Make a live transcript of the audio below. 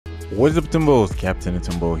What's up, Tumbos? Captain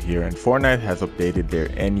Atumbo here, and Fortnite has updated their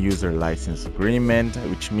end user license agreement,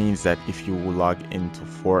 which means that if you log into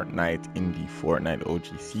Fortnite in the Fortnite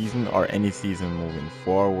OG season or any season moving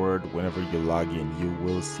forward, whenever you log in, you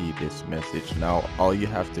will see this message. Now, all you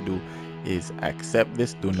have to do is accept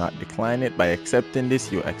this, do not decline it. By accepting this,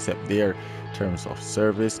 you accept their terms of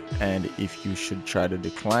service, and if you should try to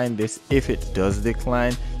decline this, if it does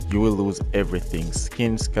decline, you will lose everything: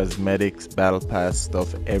 skins, cosmetics, battle pass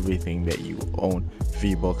stuff, everything that you own,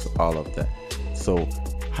 V-Bucks, all of that. So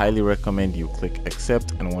highly recommend you click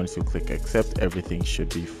accept, and once you click accept, everything should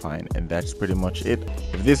be fine. And that's pretty much it.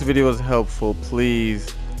 If this video was helpful,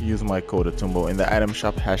 please use my code Atumbo in the item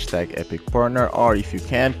shop, hashtag epic partner, or if you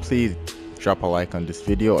can, please drop a like on this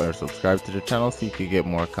video or subscribe to the channel so you can get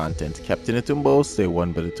more content. Captain Atumbo, say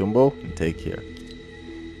one but Atumbo, and take care.